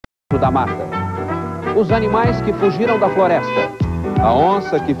da mata. Os animais que fugiram da floresta. A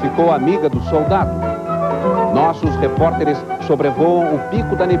onça que ficou amiga do soldado. Nossos repórteres sobrevoam o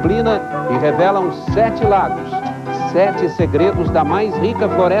pico da neblina e revelam 7 lagos, 7 segredos da mais rica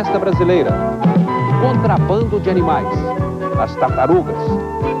floresta brasileira. Contrabando de animais. As tartarugas.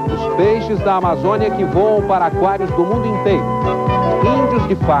 Os peixes da Amazônia que voam para aquários do mundo inteiro. Índios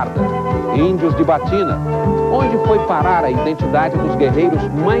de farda. Índios de batina. Onde foi parar a identidade dos guerreiros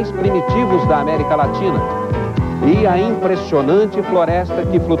mais primitivos da América Latina? E a impressionante floresta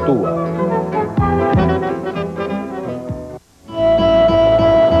que flutua.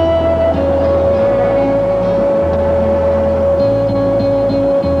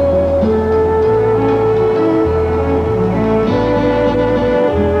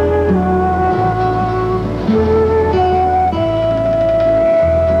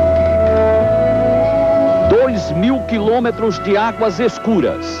 Quilômetros de águas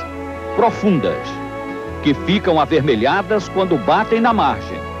escuras, profundas, que ficam avermelhadas quando batem na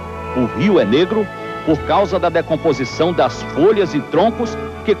margem. O rio é negro por causa da decomposição das folhas e troncos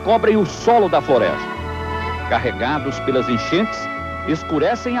que cobrem o solo da floresta. Carregados pelas enchentes,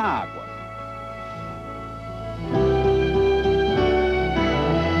 escurecem a água.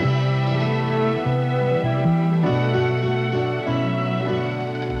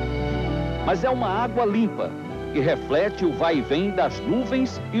 Mas é uma água limpa, que reflete o vai e vem das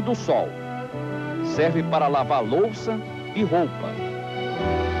nuvens e do sol. Serve para lavar louça e roupa.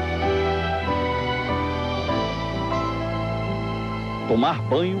 Tomar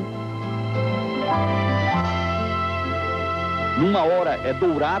banho. Numa hora é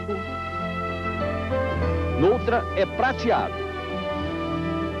dourado, noutra é prateado.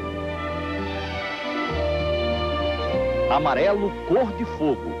 Amarelo, cor de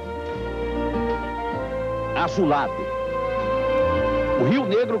fogo. Azulado. O Rio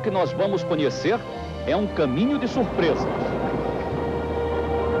Negro que nós vamos conhecer é um caminho de surpresas.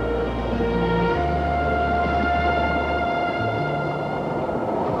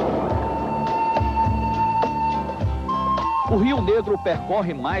 O Rio Negro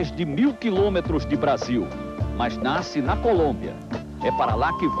percorre mais de 1000 quilômetros de Brasil, mas nasce na Colômbia. É para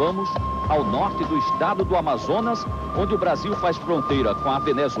lá que vamos, ao norte do estado do Amazonas, onde o Brasil faz fronteira com a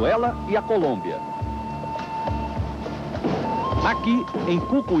Venezuela e a Colômbia. Aqui, em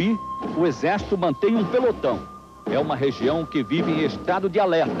Cucuí, o Exército mantém um pelotão. É uma região que vive em estado de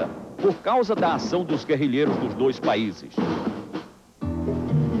alerta, por causa da ação dos guerrilheiros dos dois países.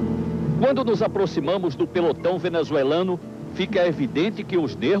 Quando nos aproximamos do pelotão venezuelano, fica evidente que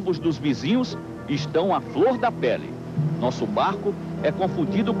os nervos dos vizinhos estão à flor da pele. Nosso barco é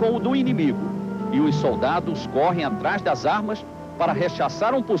confundido com o do inimigo, e os soldados correm atrás das armas para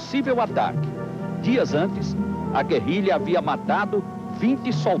rechaçar um possível ataque. Dias antes, a guerrilha havia matado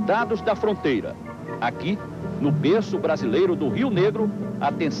 20 soldados da fronteira. Aqui, no berço brasileiro do Rio Negro,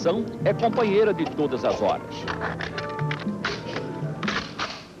 a tensão é companheira de todas as horas.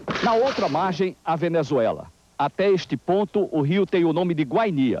 Na outra margem, a Venezuela. Até este ponto, o rio tem o nome de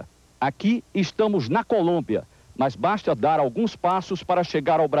Guainia. Aqui estamos na Colômbia, mas basta dar alguns passos para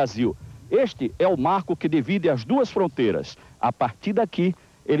chegar ao Brasil. Este é o marco que divide as duas fronteiras. A partir daqui,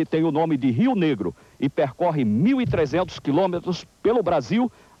 ele tem o nome de Rio Negro e percorre 1.300 quilômetros pelo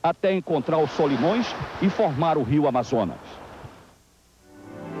Brasil até encontrar os Solimões e formar o Rio Amazonas.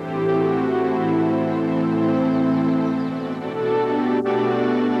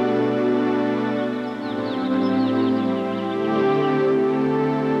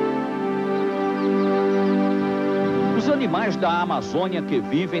 Os animais da Amazônia que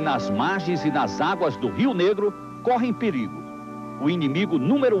vivem nas margens e nas águas do Rio Negro correm perigo. O inimigo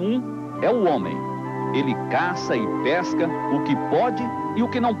número 1 é o homem. Ele caça e pesca o que pode e o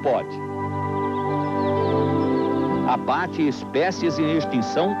que não pode. Abate espécies em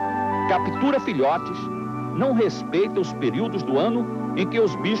extinção, captura filhotes, não respeita os períodos do ano em que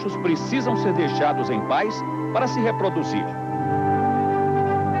os bichos precisam ser deixados em paz para se reproduzir.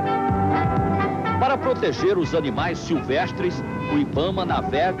 Para proteger os animais silvestres, o IBAMA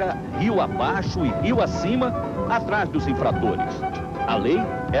navega rio abaixo e rio acima, atrás dos infratores. A lei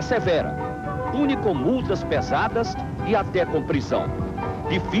é severa, pune com multas pesadas e até com prisão.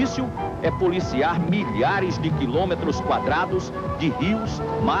 Difícil é policiar milhares de quilômetros quadrados de rios,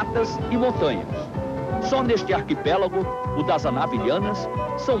 matas e montanhas. Só neste arquipélago, o das Anavilhanas,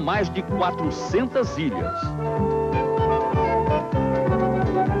 são mais de 400 ilhas.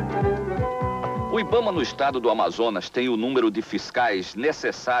 O IBAMA no estado do Amazonas tem o número de fiscais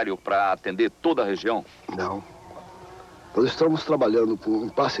necessário para atender toda a região? Não. Nós estamos trabalhando em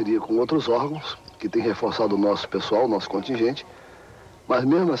parceria com outros órgãos que têm reforçado o nosso pessoal, o nosso contingente. Mas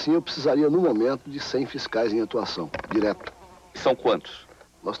mesmo assim eu precisaria, no momento, de 100 fiscais em atuação, direto. São quantos?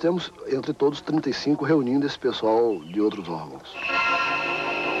 Nós temos, entre todos, 35 reunindo esse pessoal de outros órgãos.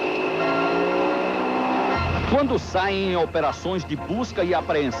 Quando saem em operações de busca e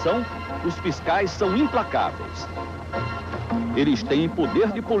apreensão, os fiscais são implacáveis. Eles têm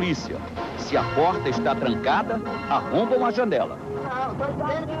poder de polícia. Se a porta está trancada, arrombam a janela.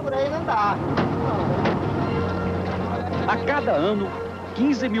 A cada ano,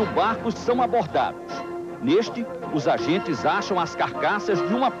 15 mil barcos são abordados. Neste, os agentes acham as carcaças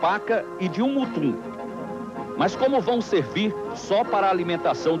de uma paca e de um mutum. Mas como vão servir só para a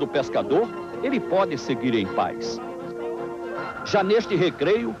alimentação do pescador, ele pode seguir em paz. Já neste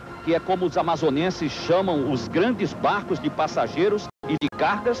recreio, que é como os amazonenses chamam os grandes barcos de passageiros e de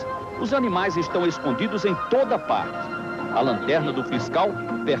cargas, os animais estão escondidos em toda parte. A lanterna do fiscal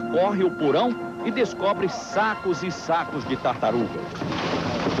percorre o porão e descobre sacos e sacos de tartarugas.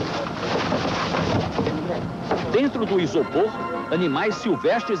 Dentro do isopor, animais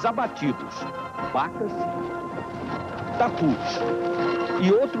silvestres abatidos, vacas, tatus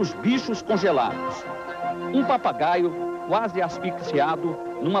e outros bichos congelados. Um papagaio quase asfixiado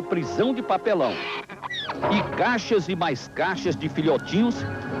numa prisão de papelão. E caixas e mais caixas de filhotinhos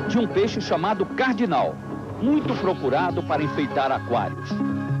de um peixe chamado cardinal, muito procurado para enfeitar aquários.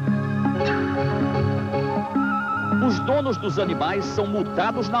 Os donos dos animais são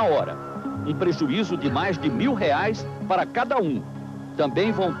multados na hora. Um prejuízo de mais de R$1.000 para cada um.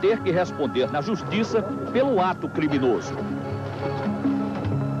 Também vão ter que responder na justiça pelo ato criminoso.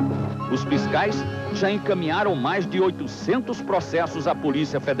 Os fiscais já encaminharam mais de 800 processos à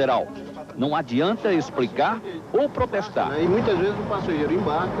Polícia Federal. Não adianta explicar ou protestar. E muitas vezes o passageiro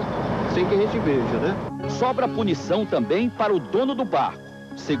embarca sem que a gente veja, né? Sobra punição também para o dono do barco.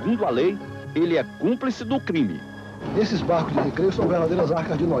 Segundo a lei, ele é cúmplice do crime. Esses barcos de recreio são verdadeiras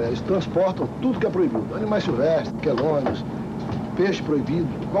arcas de Noé. Eles transportam tudo que é proibido. Animais silvestres, quelônios, peixe proibido.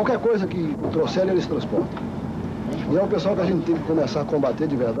 Qualquer coisa que trouxerem, eles transportam. E é o pessoal que a gente tem que começar a combater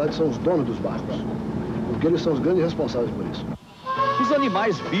de verdade, são os donos dos barcos. Porque eles são os grandes responsáveis por isso. Os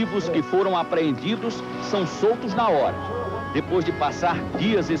animais vivos que foram apreendidos são soltos na hora. Depois de passar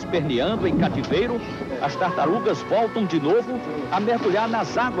dias esperneando em cativeiro, as tartarugas voltam de novo a mergulhar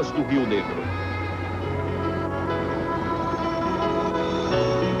nas águas do Rio Negro.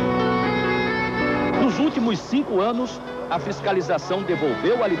 Nos últimos 5 anos, a fiscalização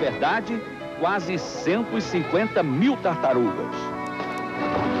devolveu à liberdade quase 150 mil tartarugas.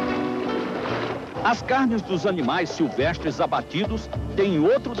 As carnes dos animais silvestres abatidos têm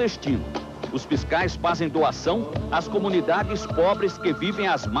outro destino. Os fiscais fazem doação às comunidades pobres que vivem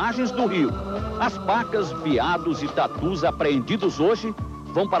às margens do rio. As pacas, veados e tatus apreendidos hoje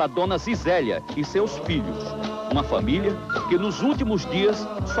vão para a dona Zisélia e seus filhos. Uma família que nos últimos dias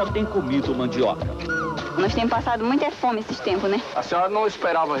só tem comido mandioca. Nós temos passado muita fome esses tempos, né? A senhora não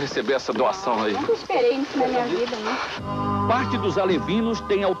esperava receber essa doação aí? Nunca esperei isso na minha vida, né? Parte dos alevinos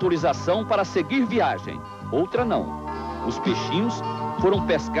tem autorização para seguir viagem, outra não. Os peixinhos foram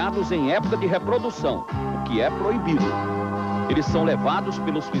pescados em época de reprodução, o que é proibido. Eles são levados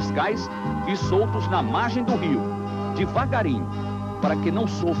pelos fiscais e soltos na margem do rio, devagarinho, para que não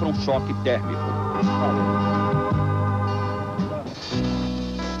sofram choque térmico.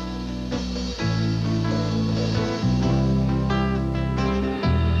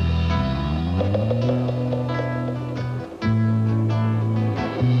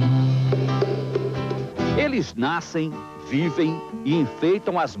 Eles nascem, vivem e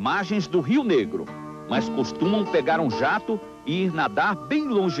enfeitam as margens do Rio Negro, mas costumam pegar um jato e ir nadar bem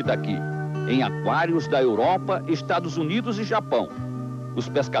longe daqui, em aquários da Europa, Estados Unidos e Japão. Os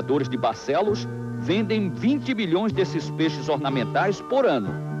pescadores de Barcelos vendem 20 milhões desses peixes ornamentais por ano.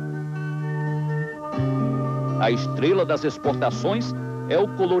 A estrela das exportações é o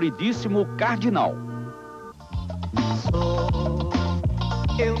coloridíssimo cardinal.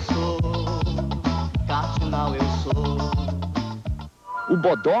 Eu sou, cardinal eu sou. O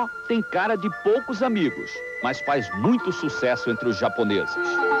bodó tem cara de poucos amigos, mas faz muito sucesso entre os japoneses.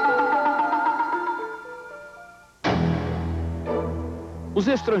 Os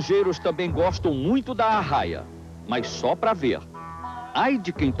estrangeiros também gostam muito da arraia, mas só para ver. Ai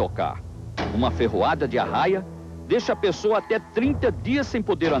de quem tocar. Uma ferroada de arraia deixa a pessoa até 30 dias sem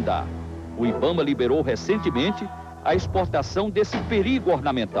poder andar. O Ibama liberou recentemente a exportação desse perigo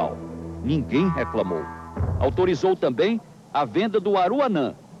ornamental. Ninguém reclamou. Autorizou também a venda do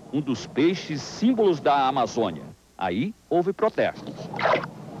aruanã, um dos peixes símbolos da Amazônia. Aí houve protestos.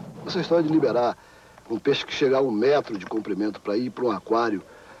 Essa história de liberar um peixe que chega a 1 metro de comprimento para ir para um aquário,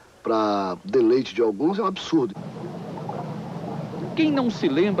 para deleite de alguns, é um absurdo. Quem não se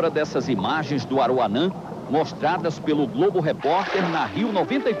lembra dessas imagens do aruanã mostradas pelo Globo Repórter na Rio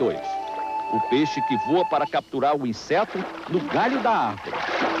 92? O peixe que voa para capturar o inseto no galho da árvore.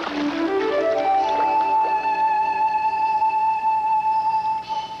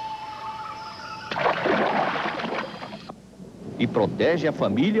 E protege a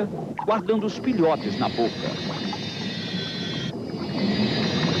família guardando os filhotes na boca.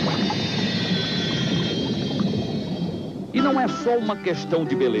 E não é só uma questão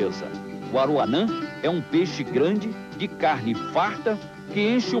de beleza. O aruanã é um peixe grande, de carne farta, que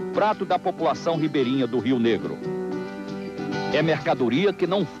enche o prato da população ribeirinha do Rio Negro. É mercadoria que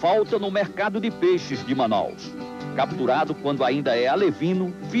não falta no mercado de peixes de Manaus. Capturado quando ainda é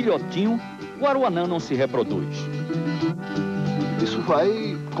alevino, filhotinho, o aruanã não se reproduz. Isso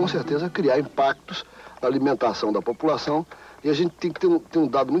vai, com certeza, criar impactos na alimentação da população e a gente tem que ter um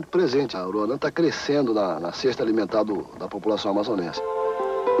dado muito presente. A aruanã está crescendo na cesta alimentar da população amazonense.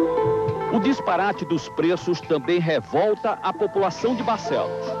 O disparate dos preços também revolta a população de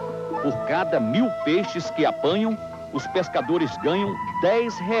Barcelos. Por cada 1000 peixes que apanham, os pescadores ganham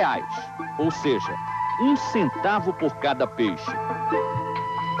R$10, ou seja, 1 centavo por cada peixe.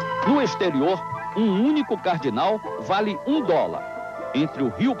 No exterior, um único cardinal vale $1. Entre o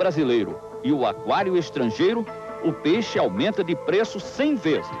rio brasileiro e o aquário estrangeiro, o peixe aumenta de preço 100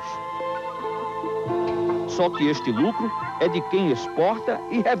 vezes. Só que este lucro é de quem exporta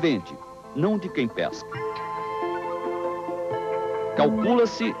e revende, não de quem pesca.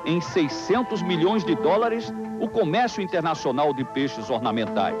 Calcula-se em $600 milhões o comércio internacional de peixes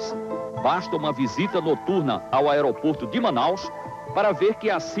ornamentais. Basta uma visita noturna ao aeroporto de Manaus para ver que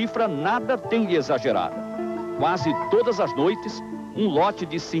a cifra nada tem de exagerada. Quase todas as noites, um lote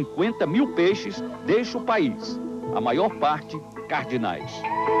de 50 mil peixes deixa o país, a maior parte cardinais.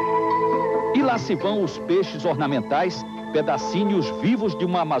 E lá se vão os peixes ornamentais, pedacinhos vivos de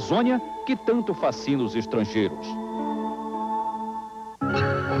uma Amazônia que tanto fascina os estrangeiros.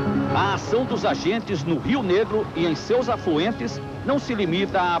 A ação dos agentes no Rio Negro e em seus afluentes não se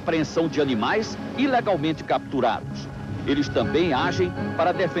limita à apreensão de animais ilegalmente capturados. Eles também agem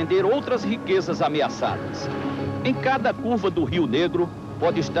para defender outras riquezas ameaçadas. Em cada curva do Rio Negro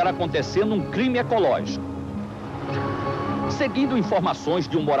pode estar acontecendo um crime ecológico. Seguindo informações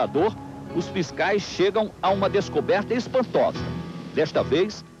de um morador, os fiscais chegam a uma descoberta espantosa. Desta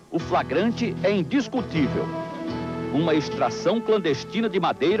vez, o flagrante é indiscutível. Uma extração clandestina de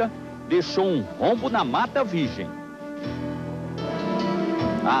madeira deixou um rombo na mata virgem.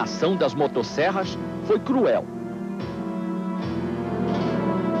 A ação das motosserras foi cruel.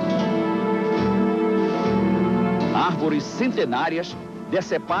 Árvores centenárias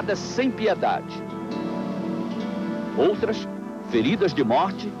decepadas sem piedade. Outras, feridas de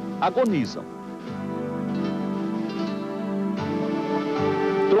morte, agonizam.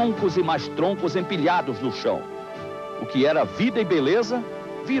 Troncos e mais troncos empilhados no chão. O que era vida e beleza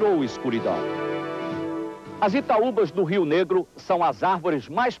virou escuridão. As itaúbas do Rio Negro são as árvores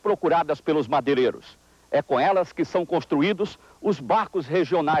mais procuradas pelos madeireiros. É com elas que são construídos os barcos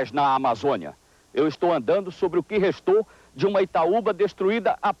regionais na Amazônia. Eu estou andando sobre o que restou de uma itaúba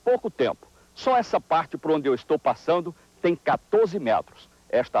destruída há pouco tempo. Só essa parte por onde eu estou passando tem 14 metros.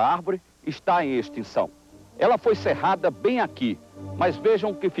 Esta árvore está em extinção. Ela foi serrada bem aqui, mas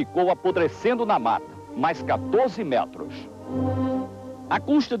vejam que ficou apodrecendo na mata. Mais 14 metros. À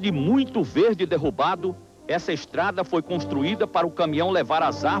custa de muito verde derrubado, essa estrada foi construída para o caminhão levar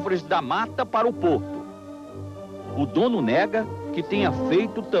as árvores da mata para o porto. O dono nega que tenha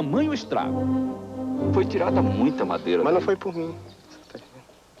feito tamanho estrago. Foi tirada muita madeira. Mas não foi por mim.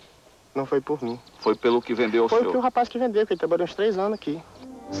 Não foi por mim. Foi pelo que vendeu o senhor? Foi pelo rapaz que vendeu, que ele trabalhou uns 3 anos aqui.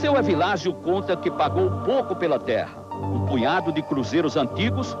 Seu Evilásio conta que pagou pouco pela terra. Um punhado de cruzeiros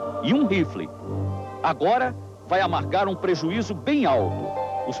antigos e um rifle. Agora vai amargar um prejuízo bem alto.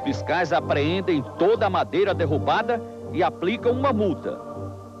 Os fiscais apreendem toda a madeira derrubada e aplicam uma multa.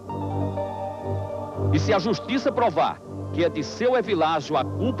 E se a justiça provar que é de seu Evilásio a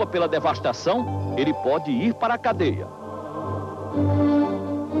culpa pela devastação, ele pode ir para a cadeia.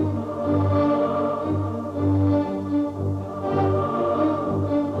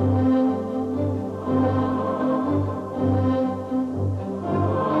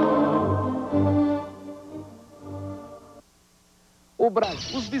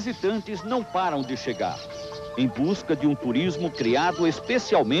 Os visitantes não param de chegar, em busca de um turismo criado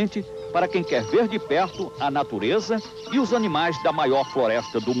especialmente para quem quer ver de perto a natureza e os animais da maior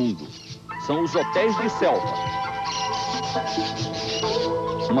floresta do mundo. São os hotéis de selva.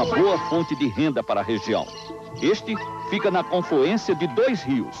 Uma boa fonte de renda para a região. Este fica na confluência de 2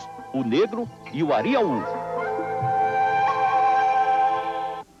 rios, o Negro e o Ariaú.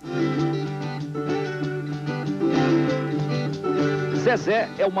 Zezé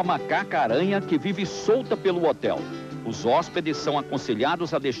é uma macaca-aranha que vive solta pelo hotel. Os hóspedes são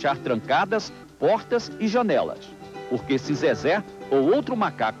aconselhados a deixar trancadas portas e janelas, porque se Zezé ou outro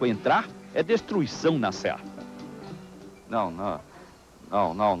macaco entrar, é destruição na certa.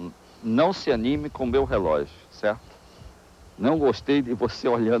 Não se anime com o meu relógio, certo? Não gostei de você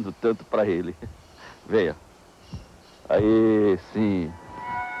olhando tanto para ele. Venha. Aí, sim.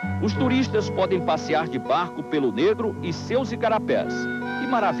 Os turistas podem passear de barco pelo Negro e seus igarapés e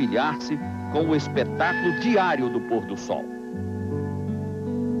maravilhar-se com o espetáculo diário do pôr do sol.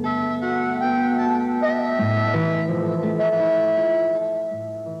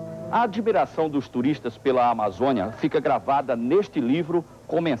 A admiração dos turistas pela Amazônia fica gravada neste livro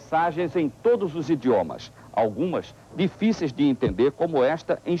com mensagens em todos os idiomas, algumas difíceis de entender, como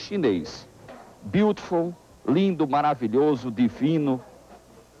esta em chinês. Beautiful, lindo, maravilhoso, divino,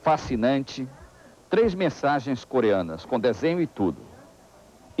 fascinante. 3 mensagens coreanas, com desenho e tudo.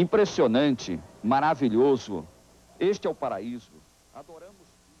 Impressionante, maravilhoso, este é o paraíso, adoramos.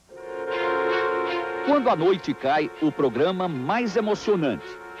 Quando a noite cai, o programa mais emocionante,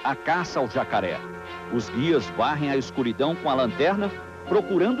 a caça ao jacaré. Os guias varrem a escuridão com a lanterna,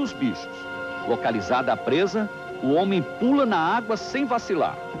 procurando os bichos. Localizada a presa, o homem pula na água sem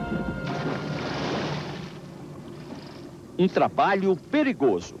vacilar. Um trabalho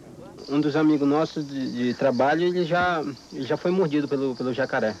perigoso. Um dos amigos nossos de trabalho, ele já foi mordido pelo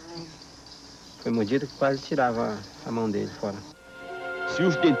jacaré. Foi mordido que quase tirava a mão dele fora. Se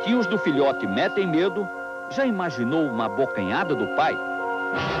os dentinhos do filhote metem medo, já imaginou uma abocanhada do pai?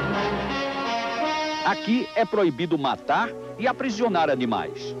 Aqui é proibido matar e aprisionar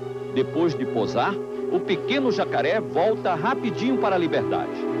animais. Depois de posar, o pequeno jacaré volta rapidinho para a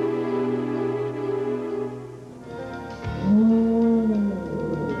liberdade.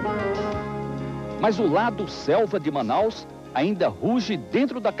 Mas o lado selva de Manaus ainda ruge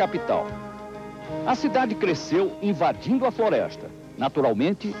dentro da capital. A cidade cresceu invadindo a floresta.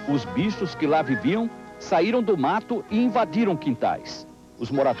 Naturalmente, os bichos que lá viviam saíram do mato e invadiram quintais. Os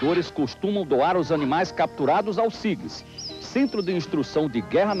moradores costumam doar os animais capturados ao CIGS, Centro de Instrução de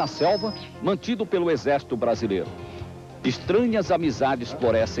Guerra na Selva, mantido pelo Exército Brasileiro. Estranhas amizades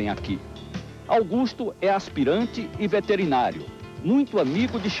florescem aqui. Augusto é aspirante e veterinário, muito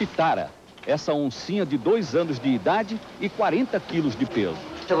amigo de Chitara, essa oncinha de 2 anos de idade e 40 quilos de peso.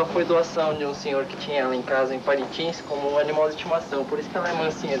 Ela foi doação de um senhor que tinha ela em casa, em Parintins, como um animal de estimação, por isso que ela é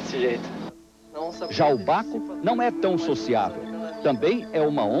mansinha desse jeito. Já o Baco não é tão sociável. Também é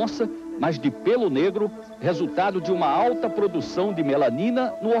uma onça, mas de pelo negro, resultado de uma alta produção de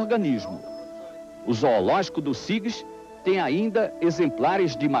melanina no organismo. O zoológico do SIGS tem ainda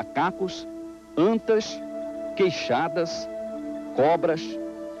exemplares de macacos, antas, queixadas, cobras,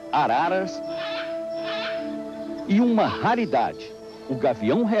 araras e uma raridade, o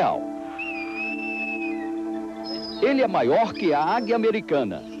gavião real. Ele é maior que a águia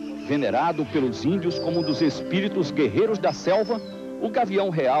americana. Venerado pelos índios como um dos espíritos guerreiros da selva, o gavião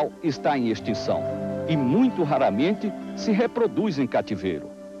real está em extinção e muito raramente se reproduz em cativeiro.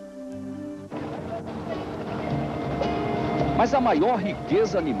 Mas a maior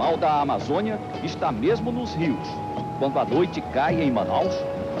riqueza animal da Amazônia está mesmo nos rios. Quando a noite cai em Manaus,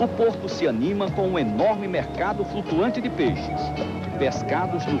 o porto se anima com um enorme mercado flutuante de peixes,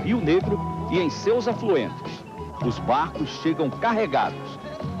 pescados no Rio Negro e em seus afluentes. Os barcos chegam carregados.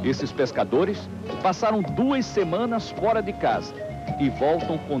 Esses pescadores passaram 2 semanas fora de casa e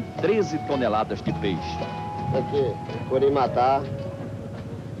voltam com 13 toneladas de peixe. Aqui, curimatá,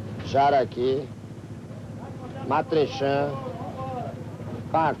 jaraqui, matrechã,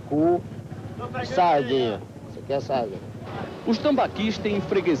 pacu, sardinha. Você quer sardinha? Os tambaquis têm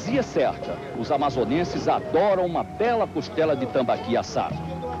freguesia certa. Os amazonenses adoram uma bela costela de tambaqui assado.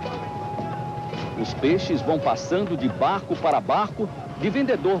 Os peixes vão passando de barco para barco, de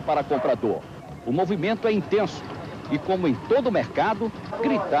vendedor para comprador. O movimento é intenso e, como em todo mercado,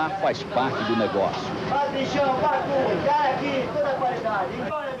 gritar faz parte do negócio.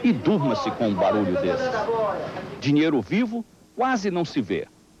 E durma-se com um barulho desse. Dinheiro vivo quase não se vê.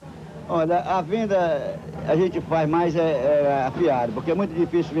 Olha, a venda a gente faz mais afiado, porque é muito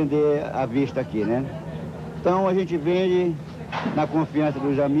difícil vender à vista aqui, né? Então a gente vende na confiança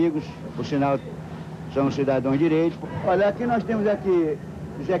dos amigos, por sinal são cidadãos de direito. Olha, aqui nós temos aqui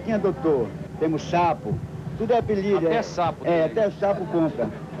Zequinha Doutor, temos sapo, tudo é apelido. Até sapo. Até sapo compra.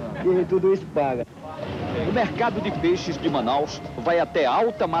 E tudo isso paga. O mercado de peixes de Manaus vai até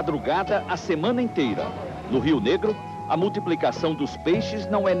alta madrugada a semana inteira. No Rio Negro, a multiplicação dos peixes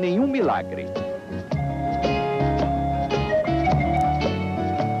não é nenhum milagre.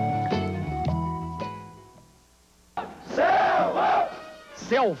 Selva!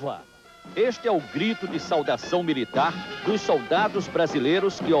 selva! Este é o grito de saudação militar dos soldados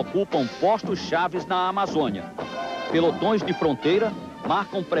brasileiros que ocupam postos chaves na Amazônia. Pelotões de fronteira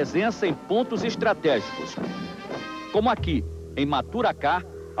marcam presença em pontos estratégicos, como aqui, em Maturacá,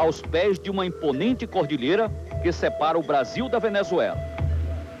 aos pés de uma imponente cordilheira que separa o Brasil da Venezuela.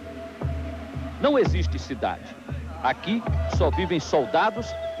 Não existe cidade. Aqui só vivem soldados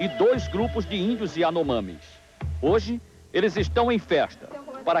e 2 grupos de índios Yanomamis. Hoje, eles estão em festa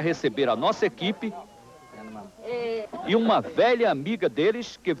para receber a nossa equipe e uma velha amiga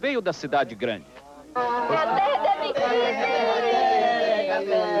deles que veio da cidade grande.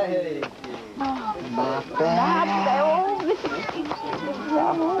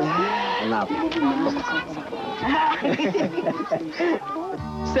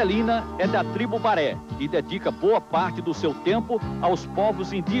 Celina é da tribo Baré e dedica boa parte do seu tempo aos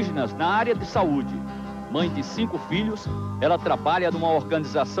povos indígenas na área de saúde. Mãe de 5 filhos, ela trabalha numa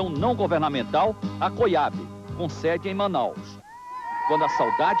organização não governamental, a COIAB, com sede em Manaus. Quando a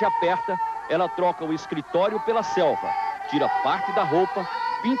saudade aperta, ela troca o escritório pela selva, tira parte da roupa,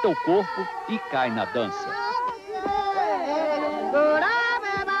 pinta o corpo e cai na dança.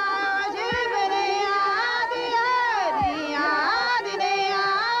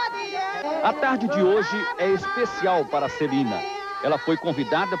 A tarde de hoje é especial para Celina. Ela foi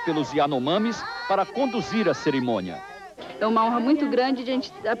convidada pelos Yanomamis para conduzir a cerimônia. É uma honra muito grande de a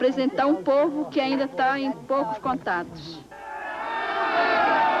gente apresentar um povo que ainda está em poucos contatos.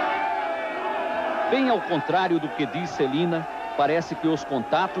 Bem ao contrário do que diz Celina, parece que os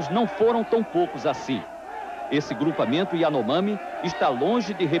contatos não foram tão poucos assim. Esse grupamento Yanomami está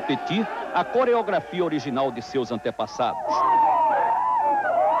longe de repetir a coreografia original de seus antepassados.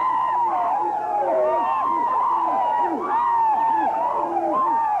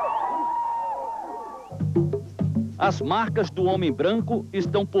 As marcas do homem branco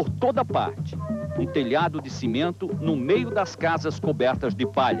estão por toda parte. Um telhado de cimento no meio das casas cobertas de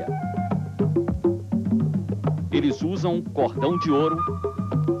palha. Eles usam cordão de ouro,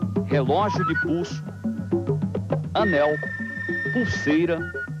 relógio de pulso, anel, pulseira,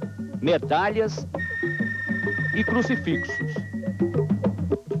 medalhas e crucifixos.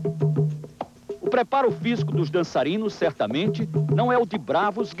 O preparo físico dos dançarinos, certamente, não é o de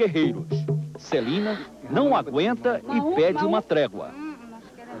bravos guerreiros. Celina não aguenta e pede uma trégua.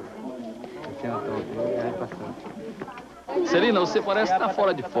 Celina, você parece estar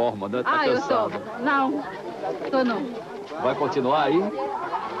fora de forma, né? Tá cansada. Eu tô. Não, tô não. Vai continuar aí?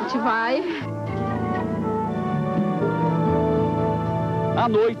 A gente vai. À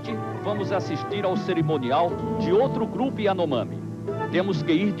noite, vamos assistir ao cerimonial de outro grupo Yanomami. Temos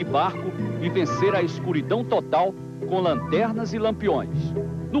que ir de barco e vencer a escuridão total com lanternas e lampiões.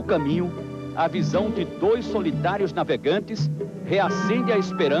 No caminho, a visão de 2 solitários navegantes reacende a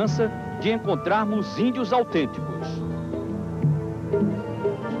esperança de encontrarmos índios autênticos.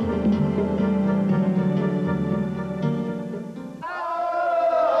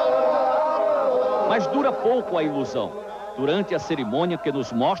 Mas dura pouco a ilusão. Durante a cerimônia que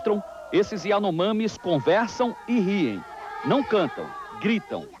nos mostram, esses Yanomamis conversam e riem. Não cantam,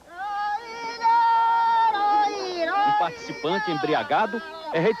 gritam. Um participante embriagado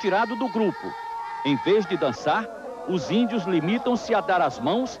é retirado do grupo. Em vez de dançar, os índios limitam-se a dar as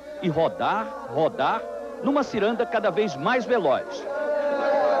mãos e rodar, rodar, numa ciranda cada vez mais veloz.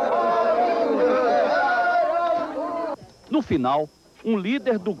 No final, um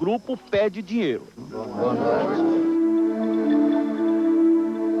líder do grupo pede dinheiro.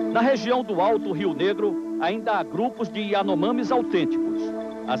 Na região do Alto Rio Negro, ainda há grupos de Yanomamis autênticos.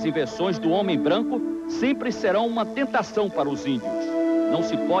 As invenções do homem branco sempre serão uma tentação para os índios. Não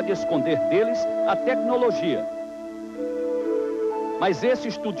se pode esconder deles a tecnologia. Mas esse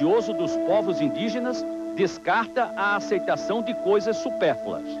estudioso dos povos indígenas descarta a aceitação de coisas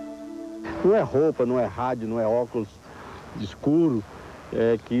supérfluas. Não é roupa, não é rádio, não é óculos escuro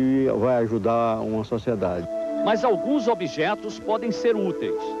que vai ajudar uma sociedade. Mas alguns objetos podem ser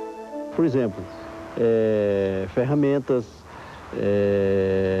úteis. Por exemplo, ferramentas,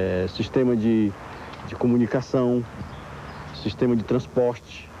 sistema de comunicação, sistema de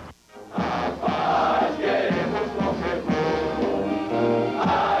transporte.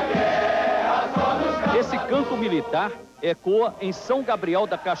 Esse canto militar ecoa em São Gabriel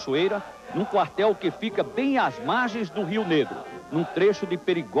da Cachoeira, num quartel que fica bem às margens do Rio Negro, num trecho de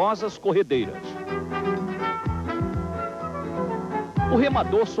perigosas corredeiras. O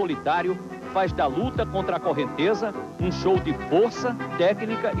remador solitário faz da luta contra a correnteza um show de força,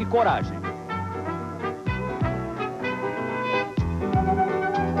 técnica e coragem.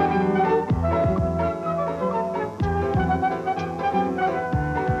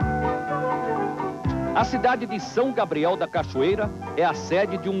 A cidade de São Gabriel da Cachoeira é a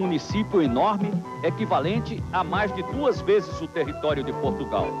sede de um município enorme, equivalente a mais de 2 vezes o território de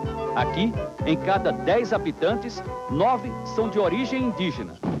Portugal. Aqui, em cada 10 habitantes, 9 são de origem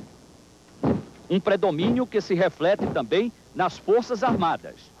indígena. Um predomínio que se reflete também nas Forças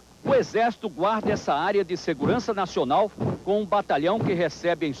Armadas. O Exército guarda essa área de segurança nacional com um batalhão que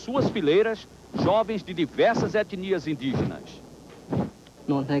recebe em suas fileiras jovens de diversas etnias indígenas.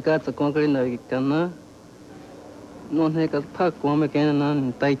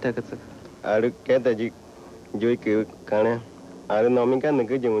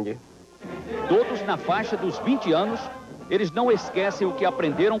 Todos na faixa dos 20 anos, eles não esquecem o que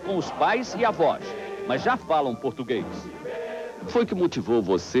aprenderam com os pais e avós, mas já falam português. O que foi que motivou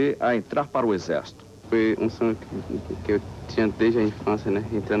você a entrar para o Exército? Foi um sonho que eu tinha desde a infância, né?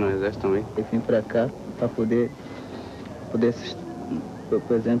 Entrar no Exército também. Eu vim para cá para poder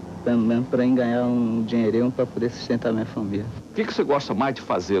por exemplo, também para ganhar um dinheirinho para poder sustentar minha família. O que você gosta mais de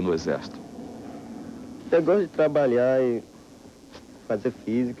fazer no Exército? Eu gosto de trabalhar e fazer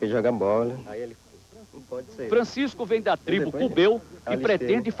física, jogar bola. Francisco vem da tribo Cubeu e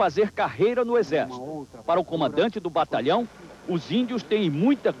pretende fazer carreira no Exército. Para o comandante do batalhão, os índios têm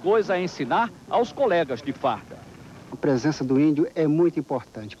muita coisa a ensinar aos colegas de farda. A presença do índio é muito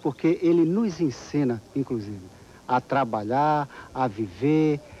importante, porque ele nos ensina, inclusive, a trabalhar, a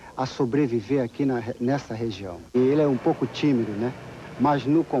viver, a sobreviver aqui nessa região. E ele é um pouco tímido, né? Mas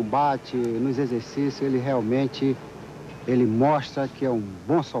no combate, nos exercícios, ele realmente mostra que é um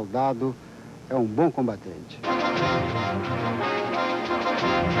bom soldado, é um bom combatente.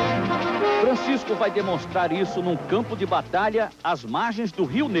 Francisco vai demonstrar isso num campo de batalha às margens do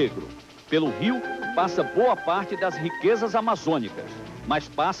Rio Negro. Pelo rio passa boa parte das riquezas amazônicas, mas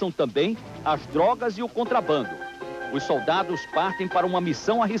passam também as drogas e o contrabando. Os soldados partem para uma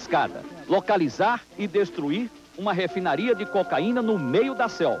missão arriscada: localizar e destruir uma refinaria de cocaína no meio da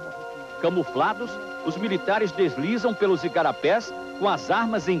selva. Camuflados, os militares deslizam pelos igarapés com as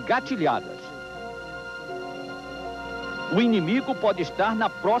armas engatilhadas. O inimigo pode estar na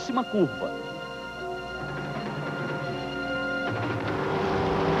próxima curva.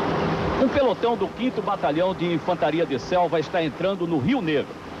 Um pelotão do 5º Batalhão de Infantaria de Selva está entrando no Rio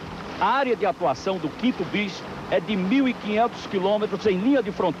Negro. A área de atuação do 5º BIS é de 1.500 quilômetros em linha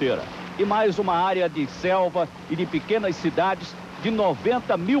de fronteira e mais uma área de selva e de pequenas cidades de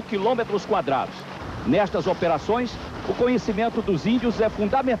 90.000 quilômetros quadrados. Nestas operações, o conhecimento dos índios é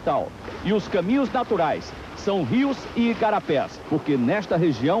fundamental e os caminhos naturais são rios e igarapés, porque nesta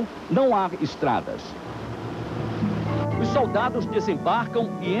região não há estradas. Os soldados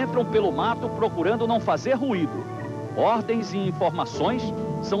desembarcam e entram pelo mato procurando não fazer ruído. Ordens e informações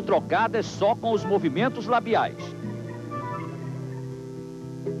são trocadas só com os movimentos labiais.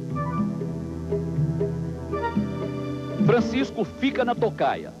 Francisco fica na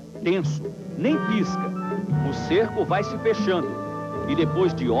tocaia, tenso, nem pisca. O cerco vai se fechando e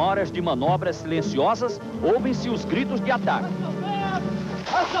depois de horas de manobras silenciosas, ouvem-se os gritos de ataque.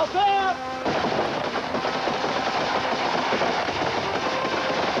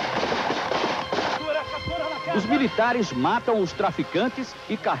 Os militares matam os traficantes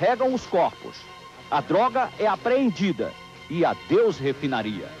e carregam os corpos. A droga é apreendida e adeus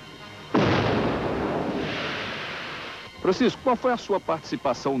refinaria. Francisco, qual foi a sua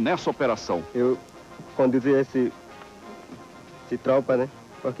participação nessa operação? Eu conduzi esse tropa, né?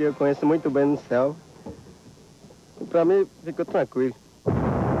 Porque eu conheço muito bem no céu. E pra mim, ficou tranquilo.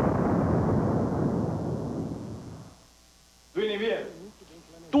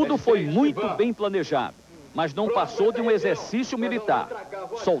 Tudo foi muito bem planejado, mas não passou de um exercício militar.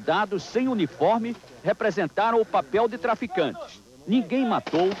 Soldados sem uniforme representaram o papel de traficantes. Ninguém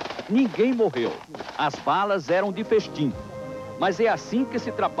matou, ninguém morreu. As balas eram de festim. Mas é assim que se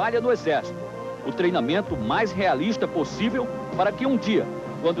trabalha no Exército. O treinamento mais realista possível para que um dia,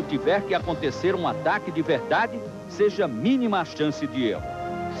 quando tiver que acontecer um ataque de verdade, seja mínima a chance de erro.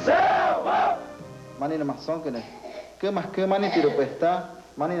 Selva! Manina maçonca, que mani tiro pestar,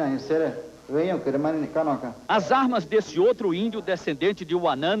 manina insere, venham que mani canoca. As armas desse outro índio descendente de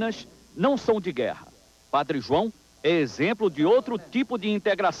Uananas não são de guerra. Padre João é exemplo de outro tipo de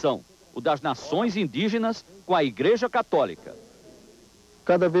integração, o das nações indígenas com a Igreja Católica.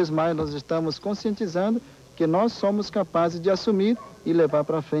 Cada vez mais nós estamos conscientizando que nós somos capazes de assumir e levar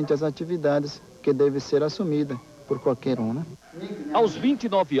para frente as atividades que devem ser assumidas por qualquer um, né? Aos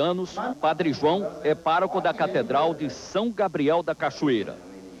 29 anos, Padre João é pároco da Catedral de São Gabriel da Cachoeira.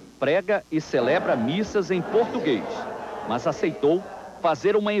 Prega e celebra missas em português, mas aceitou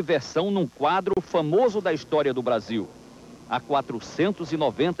fazer uma inversão num quadro famoso da história do Brasil. Há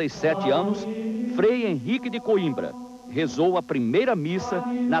 497 anos, Frei Henrique de Coimbra rezou a primeira missa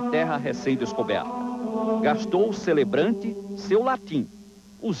na terra recém-descoberta. Gastou o celebrante seu latim.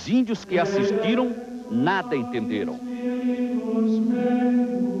 Os índios que assistiram nada entenderam.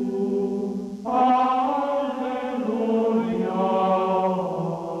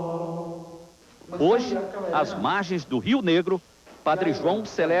 Hoje, às margens do Rio Negro, Padre João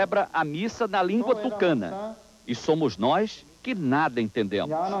celebra a missa na língua tucana. E somos nós que nada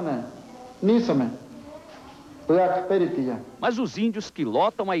entendemos. Mas os índios que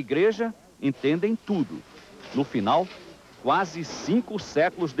lotam a igreja entendem tudo. No final, quase 5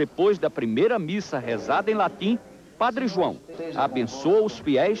 séculos depois da primeira missa rezada em latim, Padre João abençoa os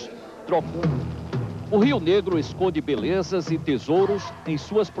fiéis, trocou. O Rio Negro esconde belezas e tesouros em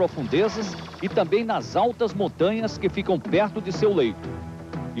suas profundezas e também nas altas montanhas que ficam perto de seu leito.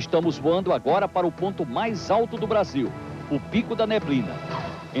 Estamos voando agora para o ponto mais alto do Brasil, o Pico da Neblina.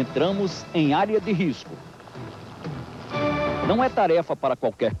 Entramos em área de risco. Não é tarefa para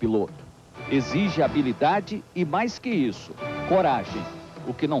qualquer piloto. Exige habilidade e, mais que isso, coragem,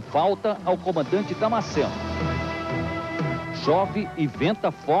 o que não falta ao comandante Damasceno. Chove e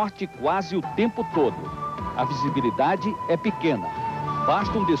venta forte quase o tempo todo. A visibilidade é pequena.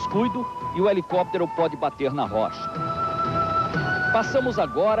 Basta um descuido e o helicóptero pode bater na rocha. Passamos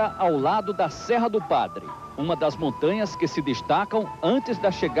agora ao lado da Serra do Padre, uma das montanhas que se destacam antes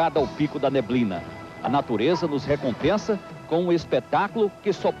da chegada ao Pico da Neblina. A natureza nos recompensa com um espetáculo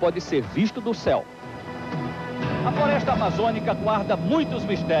que só pode ser visto do céu. A floresta amazônica guarda muitos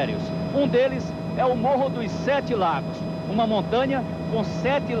mistérios. Um deles é o Morro dos 7 Lagos, uma montanha com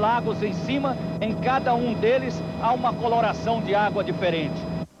 7 lagos em cima. Em cada um deles há uma coloração de água diferente.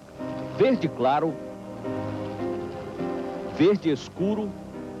 Verde claro, verde escuro,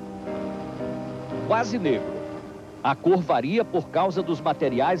 quase negro. A cor varia por causa dos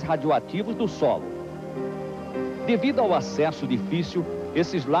materiais radioativos do solo. Devido ao acesso difícil,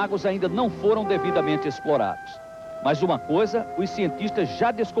 esses lagos ainda não foram devidamente explorados. Mas uma coisa os cientistas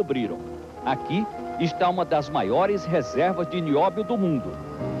já descobriram. Aqui está uma das maiores reservas de nióbio do mundo.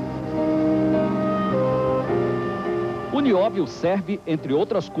 O nióbio serve, entre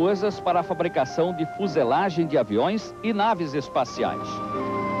outras coisas, para a fabricação de fuselagem de aviões e naves espaciais.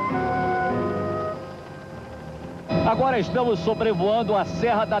 Agora estamos sobrevoando a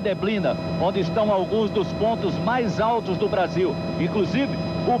Serra da Neblina, onde estão alguns dos pontos mais altos do Brasil, inclusive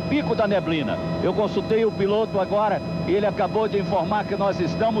o Pico da Neblina. Eu consultei o piloto agora e ele acabou de informar que nós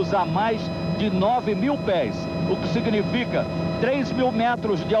estamos a mais de 9.000 pés, o que significa 3.000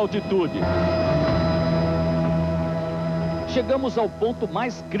 metros de altitude. Chegamos ao ponto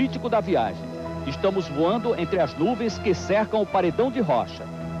mais crítico da viagem. Estamos voando entre as nuvens que cercam o paredão de rocha.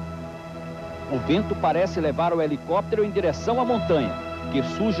 O vento parece levar o helicóptero em direção à montanha, que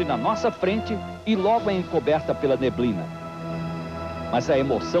surge na nossa frente e logo é encoberta pela neblina. Mas a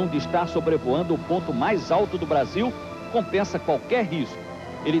emoção de estar sobrevoando o ponto mais alto do Brasil compensa qualquer risco.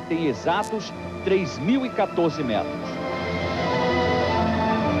 Ele tem exatos 3.014 metros.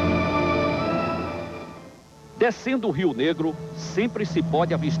 Descendo o Rio Negro, sempre se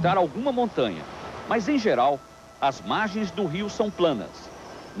pode avistar alguma montanha, mas em geral, as margens do rio são planas.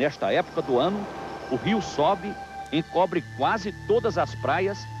 Nesta época do ano, o rio sobe, encobre quase todas as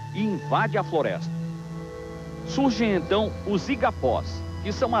praias e invade a floresta. Surgem então os igapós,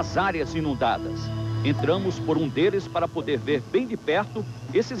 que são as áreas inundadas. Entramos por um deles para poder ver bem de perto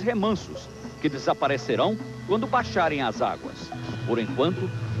esses remansos, que desaparecerão quando baixarem as águas. Por enquanto,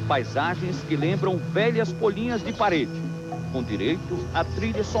 paisagens que lembram velhas folhinhas de parede, com direito à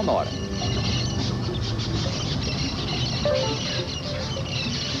trilha sonora.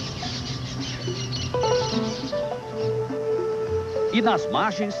 E nas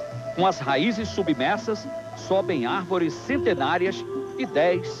margens, com as raízes submersas, sobem árvores centenárias de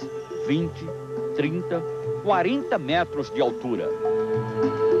 10, 20, 30, 40 metros de altura.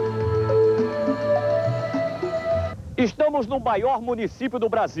 Estamos no maior município do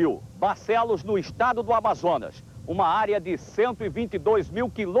Brasil, Barcelos, no estado do Amazonas, uma área de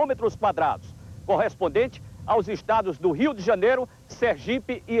 122.000 quilômetros quadrados, correspondente aos estados do Rio de Janeiro,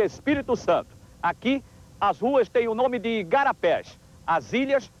 Sergipe e Espírito Santo. Aqui, as ruas têm o nome de igarapés, as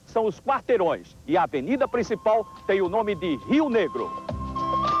ilhas são os quarteirões e a avenida principal tem o nome de Rio Negro.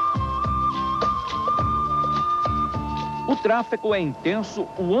 O tráfego é intenso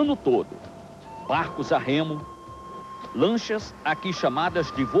o ano todo. Barcos a remo, lanchas, aqui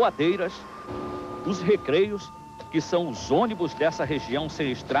chamadas de voadeiras, os recreios, que são os ônibus dessa região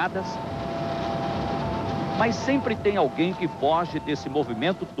sem estradas. Mas sempre tem alguém que foge desse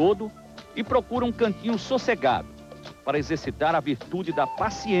movimento todo e procura um cantinho sossegado. para exercitar a virtude da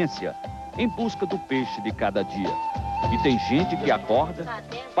paciência em busca do peixe de cada dia. E tem gente que acorda,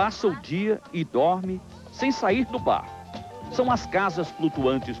 passa o dia e dorme sem sair do bar. São as casas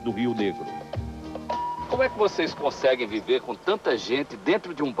flutuantes do Rio Negro. Como é que vocês conseguem viver com tanta gente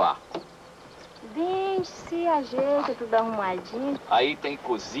dentro de um barco? Vem, se ajeita, tudo arrumadinho. Aí tem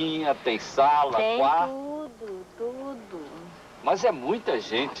cozinha, tem sala, tem quarto. Tudo. Mas é muita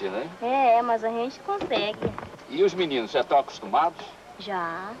gente, né? É, mas a gente consegue. E os meninos já estão acostumados?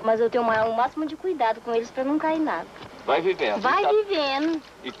 Já, mas eu tenho o máximo de cuidado com eles para não cair nada. Vai vivendo. Vai vivendo.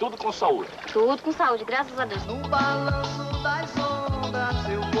 E tudo com saúde? Tudo com saúde, graças a Deus. No balanço das ondas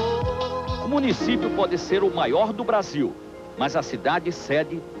eu vou. O município pode ser o maior do Brasil, mas a cidade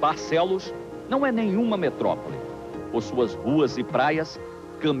sede, Barcelos, não é nenhuma metrópole. Por suas ruas e praias,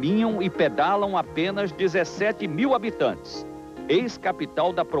 caminham e pedalam apenas 17 mil habitantes.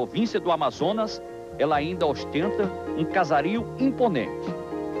 Ex-capital da província do Amazonas, ela ainda ostenta um casario imponente.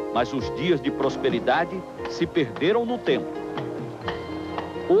 Mas os dias de prosperidade se perderam no tempo.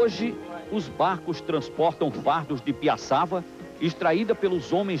 Hoje, os barcos transportam fardos de piaçava, extraída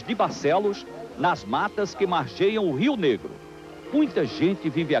pelos homens de Barcelos, nas matas que margeiam o Rio Negro. Muita gente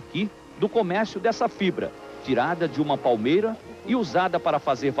vive aqui do comércio dessa fibra, tirada de uma palmeira e usada para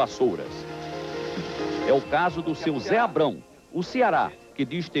fazer vassouras. É o caso do seu Zé Abrão, o Ceará, que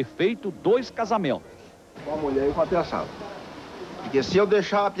diz ter feito 2 casamentos. Com a mulher e com a piaçava. Porque se eu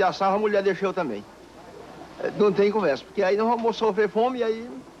deixar a piaçava, a mulher deixa eu também. Não tem conversa, porque aí nós vamos sofrer fome e aí...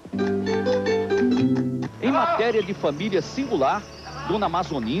 Em matéria de família singular, Dona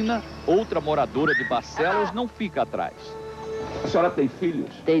Amazonina, outra moradora de Barcelos, não fica atrás. A senhora tem filhos?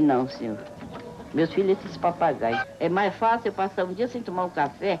 Tem não, senhor. Meus filhos são esses papagaios. É mais fácil eu passar um dia sem tomar um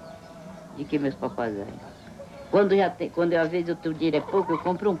café do que meus papagaios. Quando às vezes o dinheiro é pouco, eu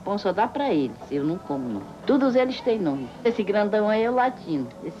compro um pão, só dá pra eles. Eu não como, não. Todos eles têm nome. Esse grandão aí é o latino,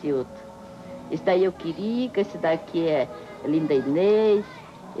 esse outro. Esse daí é o Quirica, esse daqui é Linda Inês,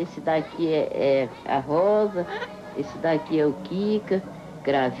 esse daqui é a Rosa, esse daqui é o Kika,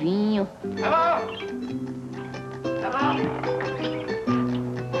 Gravinho.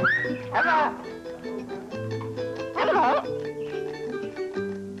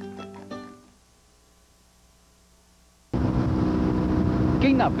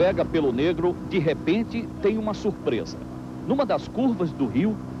 Quem navega pelo Negro, de repente, tem uma surpresa. Numa das curvas do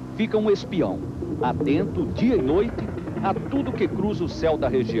rio, fica um espião, atento dia e noite a tudo que cruza o céu da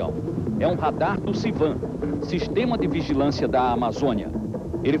região. É um radar do CIVAM, Sistema de Vigilância da Amazônia.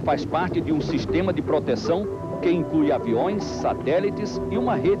 Ele faz parte de um sistema de proteção que inclui aviões, satélites e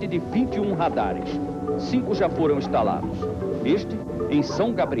uma rede de 21 radares. 5 já foram instalados. Este, em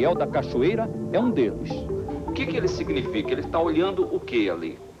São Gabriel da Cachoeira, é um deles. O que ele significa? Ele está olhando o que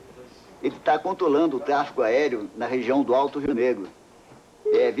ali? Ele está controlando o tráfego aéreo na região do Alto Rio Negro,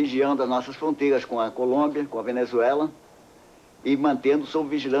 vigiando as nossas fronteiras com a Colômbia, com a Venezuela e mantendo sob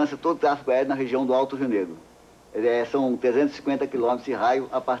vigilância todo o tráfego aéreo na região do Alto Rio Negro. São 350 quilômetros de raio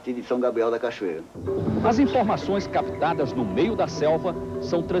a partir de São Gabriel da Cachoeira. As informações captadas no meio da selva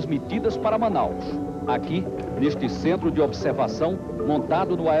são transmitidas para Manaus. Aqui, neste centro de observação,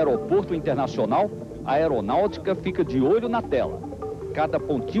 montado no Aeroporto Internacional, a aeronáutica fica de olho na tela. Cada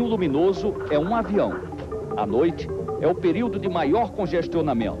pontinho luminoso é um avião. À noite, é o período de maior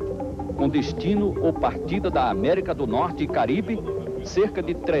congestionamento. Com destino ou partida da América do Norte e Caribe, cerca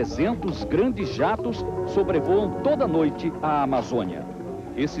de 300 grandes jatos sobrevoam toda noite a Amazônia.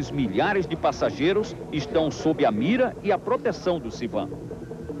 Esses milhares de passageiros estão sob a mira e a proteção do CIVAM.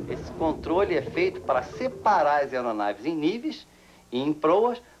 Esse controle é feito para separar as aeronaves em níveis e em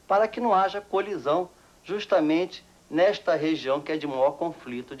proas para que não haja colisão justamente nesta região que é de maior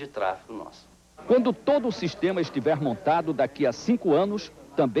conflito de tráfego nosso. Quando todo o sistema estiver montado daqui a 5 anos,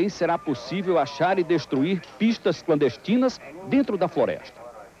 também será possível achar e destruir pistas clandestinas dentro da floresta.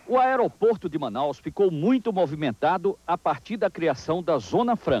 O aeroporto de Manaus ficou muito movimentado a partir da criação da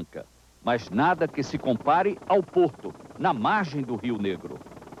Zona Franca, mas nada que se compare ao porto, na margem do Rio Negro.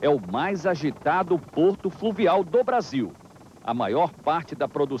 É o mais agitado porto fluvial do Brasil. A maior parte da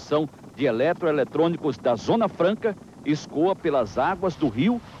produção de eletroeletrônicos da Zona Franca escoa pelas águas do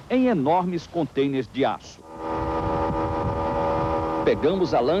rio em enormes contêineres de aço.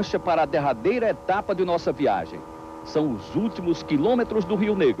 Pegamos a lancha para a derradeira etapa de nossa viagem. São os últimos quilômetros do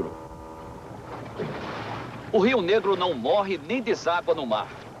Rio Negro. O Rio Negro não morre nem deságua no mar.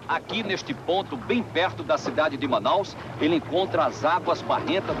 Aqui, neste ponto, bem perto da cidade de Manaus, ele encontra as águas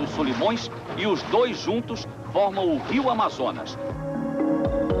barrentas dos Solimões e os dois juntos formam o Rio Amazonas.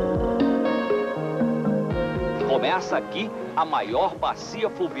 Começa aqui a maior bacia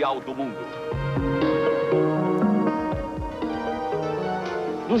fluvial do mundo.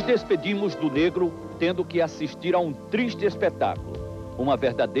 Nos despedimos do Negro, tendo que assistir a um triste espetáculo. Uma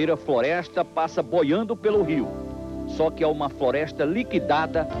verdadeira floresta passa boiando pelo rio. Só que é uma floresta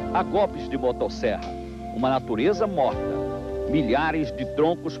liquidada a golpes de motosserra. Uma natureza morta. Milhares de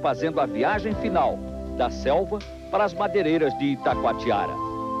troncos fazendo a viagem final, da selva para as madeireiras de Itacoatiara.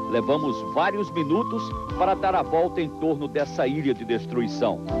 Levamos vários minutos para dar a volta em torno dessa ilha de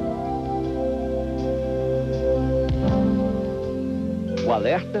destruição. O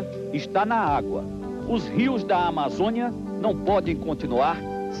alerta está na água. Os rios da Amazônia não podem continuar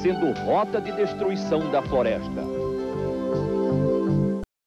sendo rota de destruição da floresta.